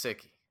 Mike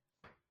Gesicki.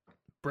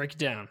 Break it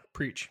down.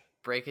 Preach.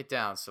 Break it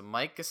down. So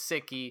Mike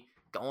Gesicki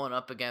going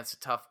up against a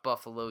tough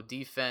Buffalo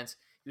defense.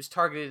 He was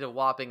targeted a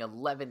whopping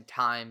 11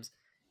 times,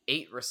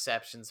 8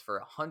 receptions for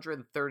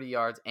 130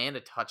 yards and a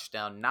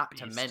touchdown. Not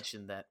to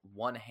mention that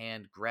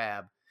one-hand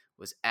grab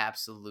was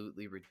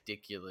absolutely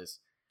ridiculous.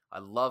 I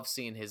love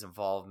seeing his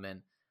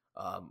involvement.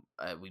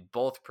 We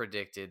both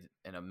predicted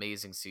an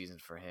amazing season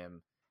for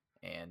him,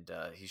 and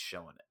he's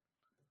showing it.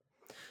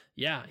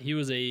 Yeah, he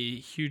was a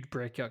huge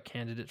breakout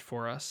candidate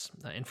for us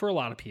and for a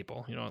lot of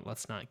people.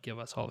 Let's not give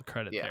us all the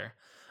credit there.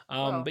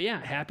 But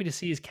yeah, happy to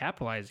see he's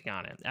capitalizing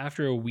on it.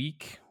 After a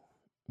week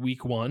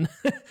 1,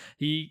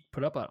 he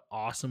put up an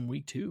awesome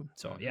week 2.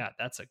 So yeah,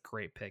 that's a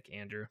great pick,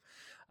 Andrew.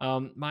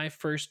 My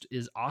first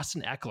is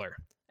Austin Ekeler.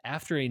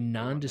 After a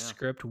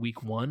nondescript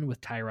week 1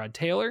 with Tyrod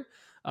Taylor,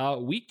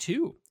 week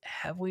 2,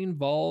 heavily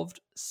involved,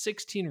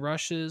 16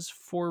 rushes,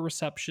 4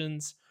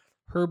 receptions.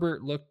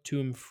 Herbert looked to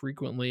him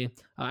frequently.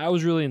 I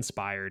was really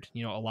inspired. A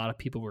lot of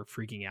people were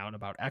freaking out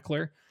about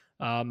Ekeler.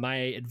 My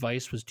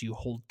advice was to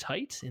hold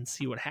tight and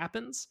see what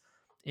happens.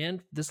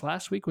 And this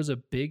last week was a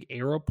big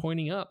arrow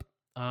pointing up.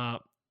 I'm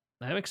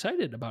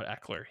excited about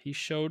Ekeler. He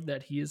showed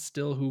that he is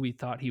still who we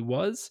thought he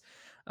was.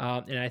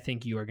 And I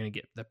think you are going to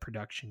get the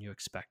production you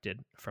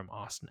expected from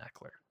Austin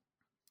Ekeler.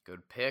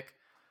 Good pick.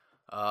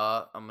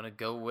 I'm going to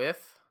go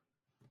with,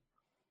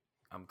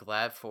 I'm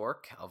glad for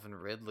Calvin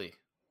Ridley.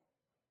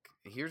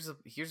 Here's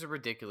a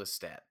ridiculous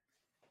stat.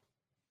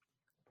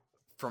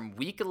 From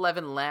week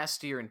 11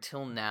 last year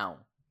until now,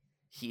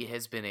 he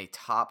has been a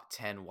top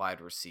 10 wide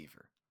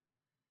receiver.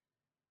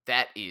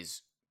 That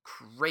is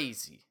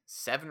crazy.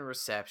 7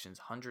 receptions,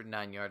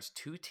 109 yards,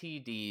 2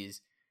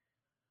 TDs.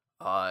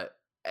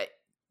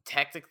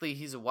 Technically,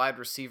 he's a wide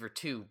receiver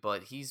too,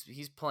 but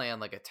he's playing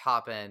like a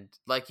top end.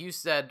 Like you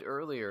said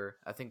earlier,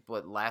 I think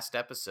last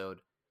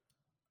episode,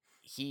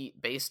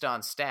 based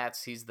on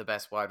stats, he's the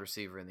best wide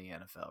receiver in the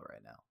NFL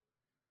right now.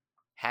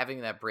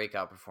 Having that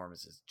breakout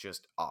performance is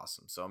just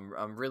awesome. So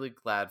I'm really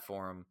glad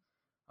for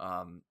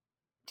him.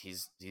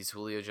 He's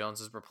Julio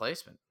Jones's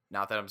replacement.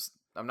 Not that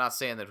I'm not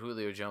saying that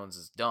Julio Jones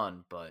is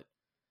done, but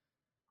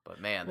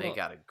man, they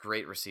got a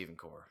great receiving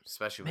core,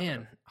 especially with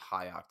a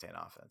high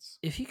octane offense.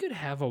 If he could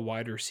have a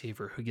wide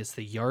receiver who gets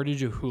the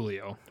yardage of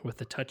Julio with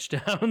the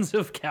touchdowns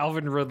of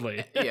Calvin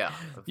Ridley, yeah,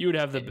 you'd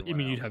have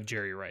you'd have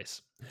Jerry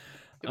Rice.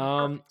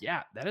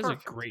 Yeah, that is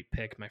perfect. A great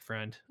pick, my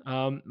friend.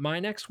 My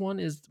next one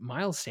is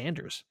Miles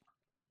Sanders.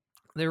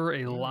 There were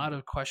a lot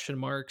of question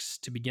marks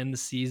to begin the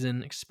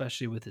season,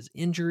 especially with his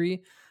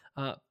injury.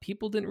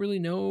 People didn't really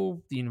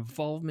know the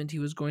involvement he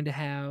was going to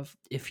have,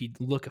 if he'd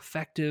look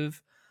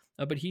effective,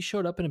 but he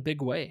showed up in a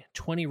big way.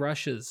 20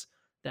 rushes.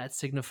 That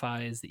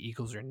signifies the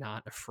Eagles are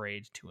not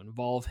afraid to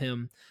involve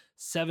him.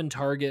 7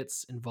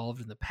 targets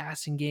involved in the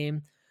passing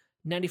game,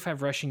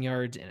 95 rushing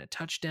yards and a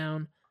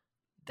touchdown.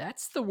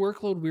 That's the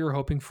workload we were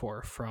hoping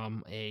for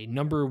from a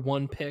number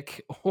 1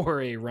 pick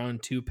or a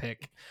round 2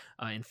 pick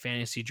in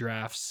fantasy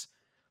drafts.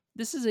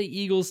 This is a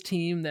Eagles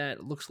team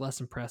that looks less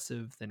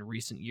impressive than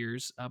recent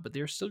years, but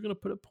they're still going to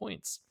put up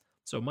points.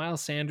 So Miles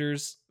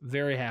Sanders,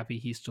 very happy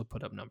he still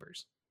put up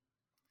numbers.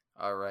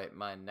 All right,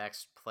 my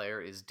next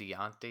player is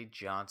Deontay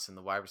Johnson,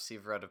 the wide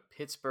receiver out of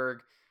Pittsburgh.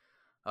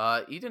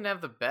 He didn't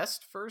have the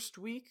best first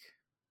week,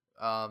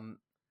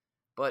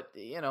 but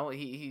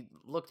he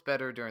looked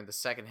better during the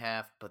second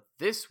half. But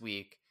this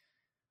week,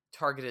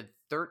 targeted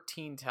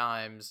 13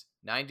 times,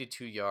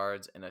 92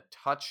 yards, and a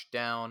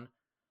touchdown.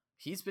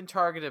 He's been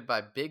targeted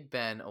by Big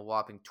Ben a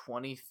whopping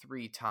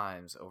 23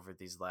 times over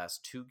these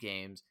last 2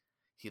 games.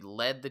 He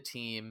led the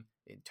team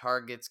in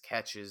targets,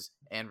 catches,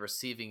 and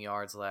receiving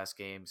yards last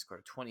game. He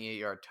scored a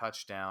 28-yard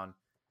touchdown.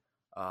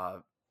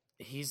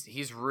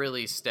 He's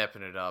really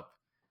stepping it up,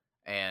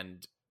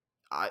 and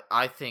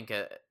I think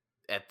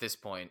at this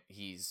point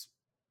he's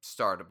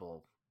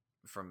startable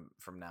from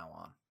now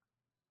on.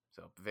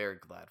 So very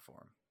glad for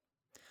him.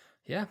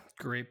 Yeah,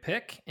 great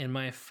pick. And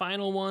my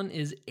final one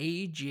is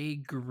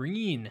AJ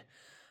Green.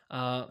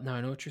 Now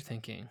I know what you're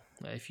thinking.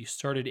 If you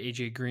started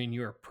AJ Green,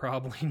 you are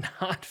probably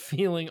not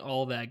feeling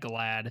all that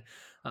glad.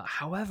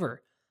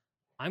 However,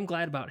 I'm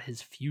glad about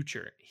his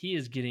future. He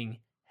is getting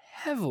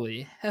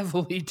heavily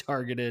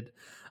targeted.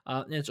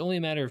 And it's only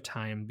a matter of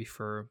time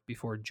before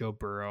Joe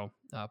Burrow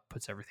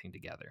puts everything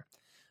together.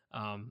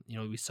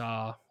 We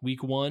saw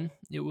week 1,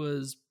 it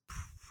was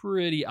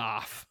pretty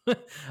off.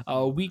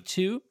 Week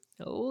 2,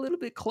 a little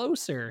bit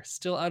closer,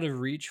 still out of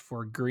reach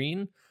for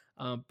Green.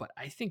 But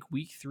I think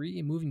week 3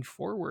 and moving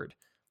forward,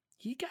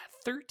 he got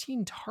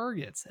 13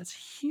 targets.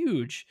 That's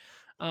huge.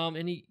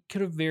 And he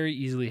could have very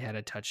easily had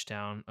a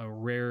touchdown, a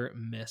rare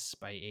miss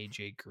by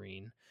AJ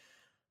Green.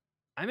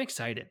 I'm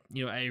excited.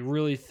 I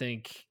really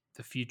think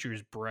the future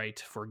is bright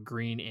for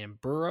Green and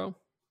Burrow.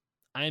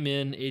 I'm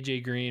in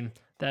AJ Green,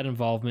 that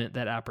involvement,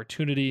 that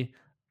opportunity.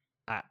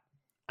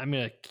 I'm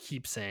going to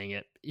keep saying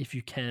it. If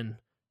you can,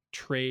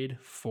 trade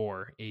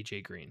for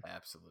AJ Green.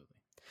 Absolutely.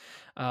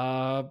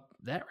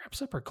 That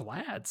wraps up our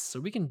glads. So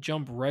we can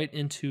jump right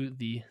into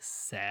the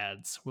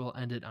sads. We'll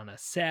end it on a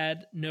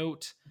sad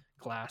note,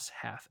 glass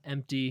half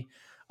empty.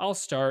 I'll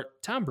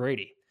start. Tom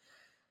Brady.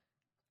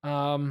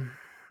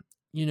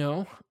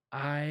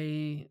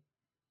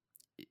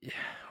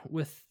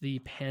 With the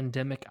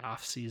pandemic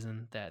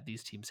offseason that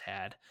these teams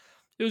had,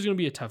 it was going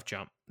to be a tough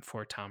jump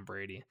for Tom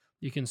Brady.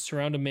 You can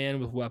surround a man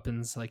with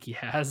weapons like he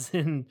has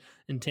in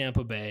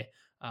Tampa Bay.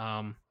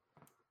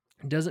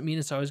 Doesn't mean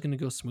it's always going to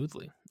go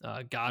smoothly.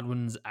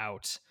 Godwin's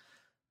out.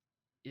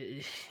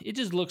 It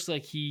just looks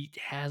like he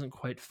hasn't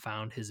quite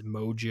found his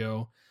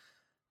mojo.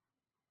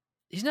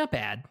 He's not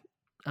bad,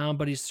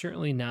 but he's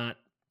certainly not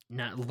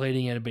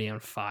lighting anybody on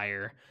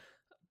fire.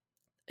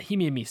 He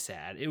made me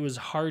sad. It was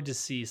hard to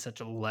see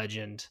such a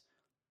legend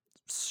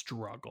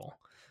struggle,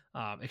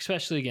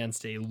 especially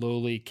against a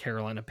lowly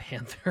Carolina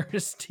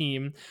Panthers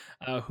team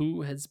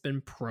who has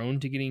been prone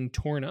to getting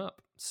torn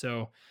up.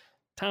 So,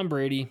 Tom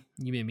Brady,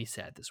 you made me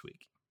sad this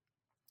week.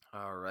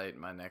 All right,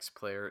 my next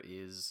player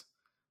is,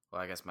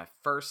 I guess my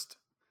first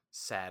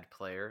sad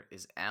player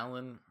is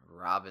Allen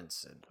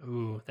Robinson.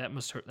 Ooh, that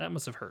must hurt. That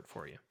must have hurt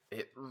for you.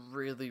 It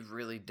really,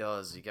 really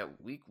does. You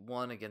got week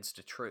 1 against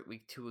Detroit,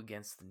 week 2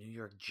 against the New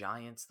York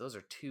Giants. Those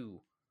are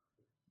 2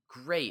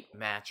 great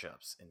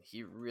matchups, and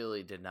he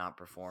really did not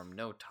perform.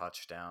 No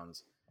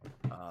touchdowns.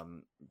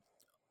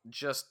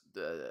 Just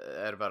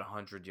at about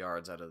 100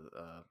 yards out of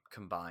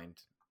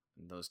combined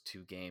in those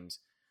 2 games.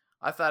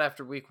 I thought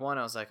after week 1,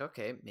 I was like,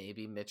 okay,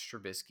 maybe Mitch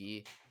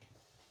Trubisky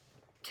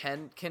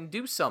can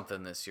do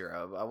something this year.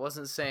 I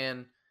wasn't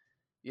saying,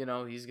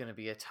 he's going to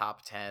be a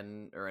top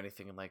 10 or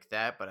anything like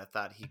that, but I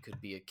thought he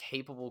could be a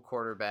capable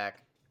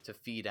quarterback to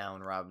feed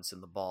Allen Robinson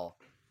the ball.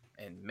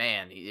 And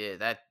man,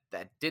 that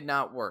did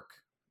not work.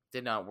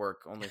 Did not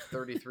work. Only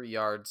 33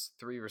 yards,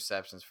 3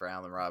 receptions for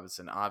Allen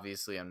Robinson.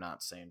 Obviously, I'm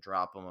not saying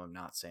drop him. I'm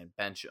not saying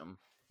bench him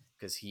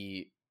because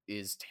he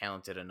is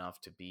talented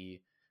enough to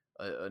be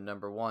a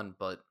number 1,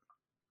 but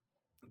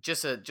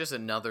just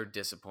another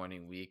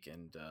disappointing week.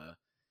 And,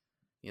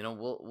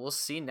 we'll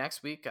see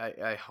next week.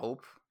 I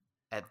hope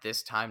at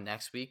this time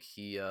next week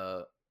he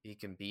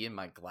can be in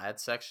my glad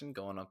section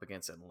going up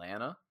against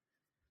Atlanta.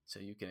 So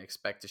you can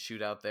expect a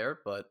shootout there.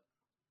 But,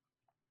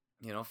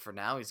 for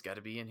now, he's got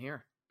to be in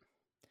here.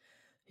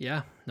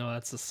 Yeah, no,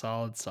 that's a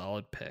solid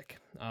pick.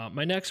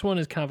 My next one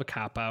is kind of a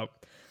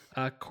cop-out.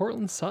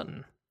 Courtland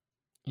Sutton.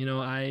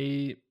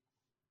 I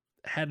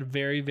had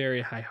very,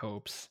 very high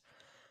hopes.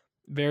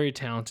 Very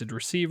talented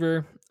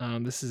receiver.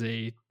 This is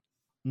a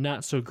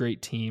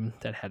not-so-great team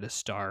that had a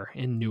star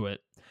and knew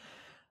it.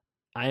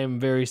 I am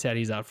very sad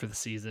he's out for the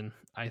season.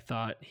 I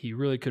thought he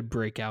really could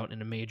break out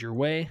in a major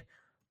way.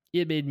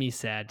 It made me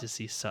sad to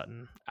see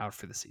Sutton out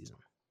for the season.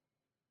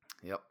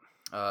 Yep.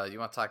 You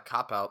want to talk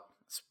cop-out?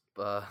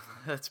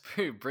 Let's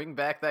bring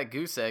back that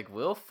goose egg,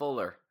 Will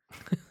Fuller.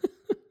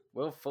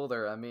 Will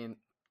Fuller, I mean,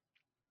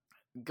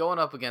 going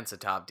up against a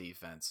top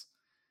defense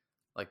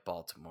like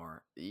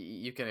Baltimore,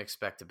 you can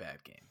expect a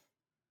bad game.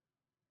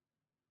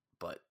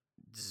 But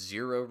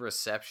 0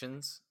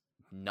 receptions,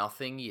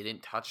 nothing. You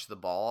didn't touch the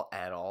ball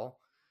at all.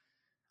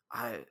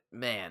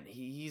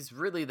 He's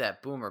really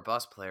that boom or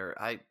bust player.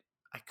 I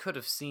could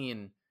have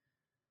seen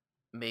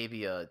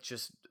maybe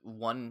just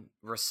 1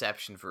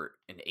 reception for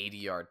an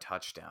 80-yard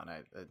touchdown.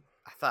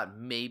 I thought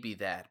maybe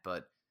that,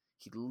 but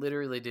he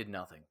literally did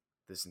nothing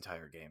this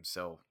entire game.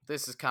 So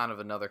this is kind of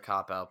another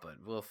cop-out,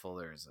 but Will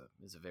Fuller is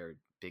a very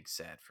big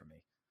sad for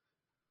me.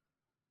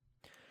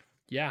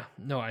 Yeah,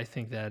 no, I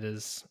think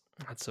that's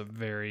a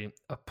very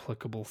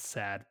applicable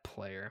sad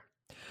player.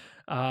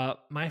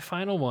 My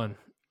final one,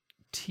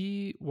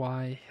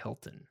 T.Y.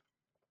 Hilton.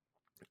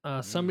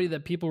 Somebody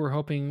that people were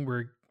hoping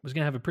were was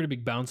going to have a pretty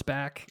big bounce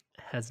back.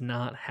 Has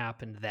not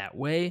happened that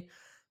way.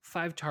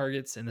 5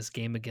 targets in this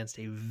game against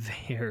a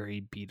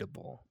very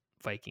beatable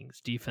Vikings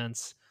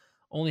defense.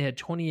 Only had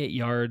 28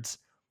 yards,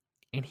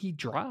 and he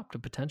dropped a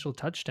potential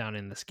touchdown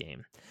in this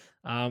game.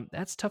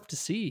 That's tough to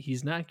see.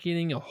 He's not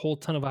getting a whole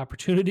ton of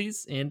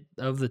opportunities, and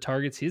of the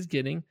targets he's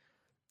getting,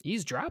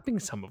 he's dropping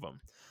some of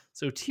them.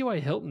 So T.Y.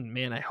 Hilton,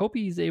 man, I hope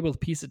he's able to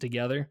piece it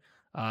together.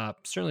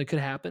 Certainly could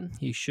happen.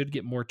 He should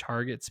get more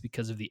targets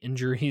because of the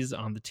injuries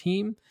on the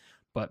team.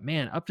 But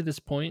man, up to this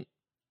point,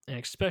 and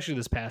especially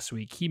this past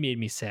week, he made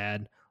me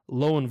sad.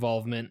 Low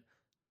involvement,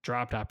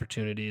 dropped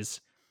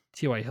opportunities.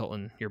 T.Y.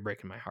 Hilton, you're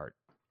breaking my heart.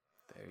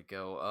 There you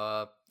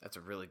go. That's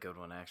a really good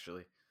one,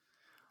 actually.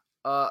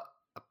 I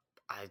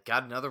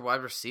got another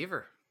wide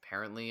receiver.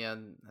 Apparently,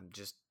 I'm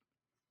just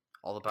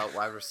all about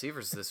wide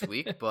receivers this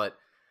week, but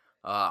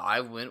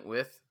I went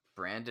with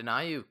Brandon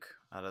Ayuk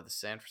out of the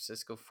San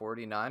Francisco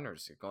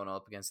 49ers. You're going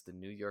up against the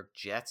New York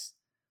Jets.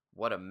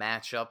 What a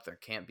matchup. There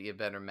can't be a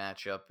better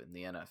matchup in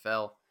the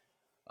NFL.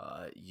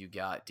 You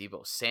got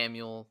Deebo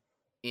Samuel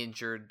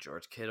injured,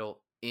 George Kittle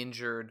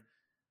injured.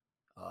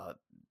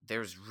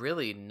 There's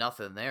really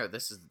nothing there.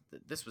 This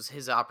was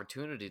his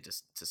opportunity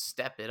to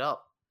step it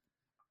up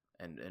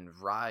and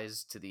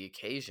rise to the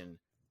occasion,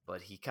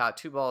 but he caught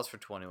 2 balls for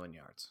 21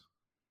 yards.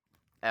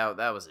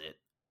 That was it.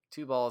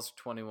 2 balls,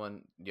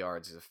 21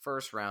 yards. He's a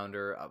first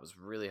rounder. I was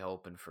really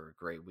hoping for a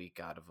great week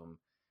out of him,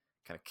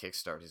 kind of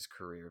kickstart his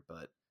career,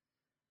 but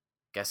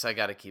guess I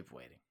got to keep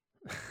waiting.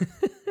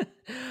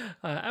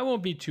 I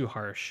won't be too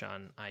harsh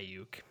on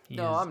Ayuk.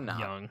 I'm not.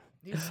 Young.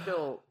 He's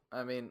still,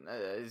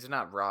 he's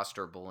not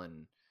rosterable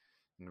in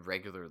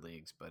regular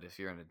leagues, but if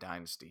you're in a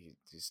dynasty,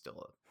 he's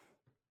still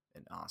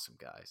an awesome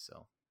guy.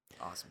 So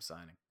awesome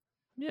signing.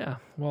 Yeah.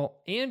 Well,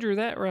 Andrew,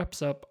 that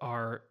wraps up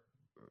our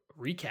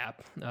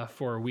recap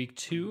for week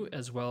 2,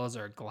 as well as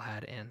our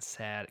glad and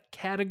sad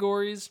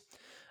categories.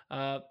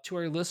 To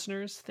our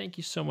listeners, thank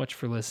you so much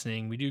for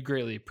listening. We do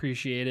greatly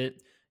appreciate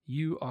it.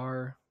 You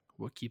are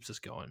what keeps us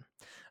going.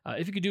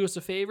 If you could do us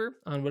a favor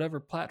on whatever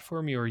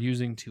platform you are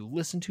using to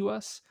listen to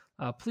us,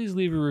 please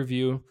leave a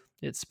review.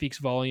 It speaks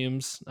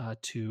volumes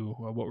to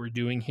what we're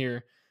doing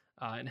here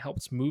and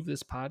helps move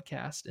this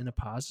podcast in a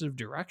positive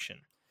direction.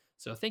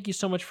 So thank you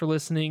so much for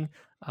listening.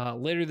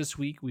 Later this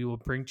week, we will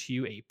bring to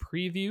you a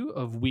preview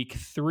of week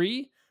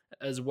 3,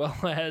 as well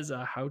as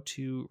how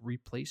to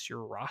replace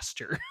your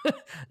roster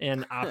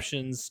and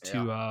options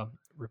to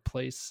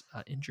replace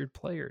injured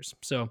players.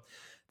 So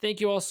thank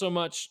you all so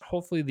much.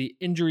 Hopefully the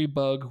injury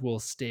bug will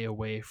stay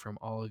away from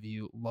all of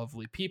you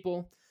lovely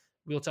people.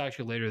 We'll talk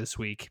to you later this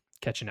week.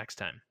 Catch you next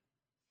time.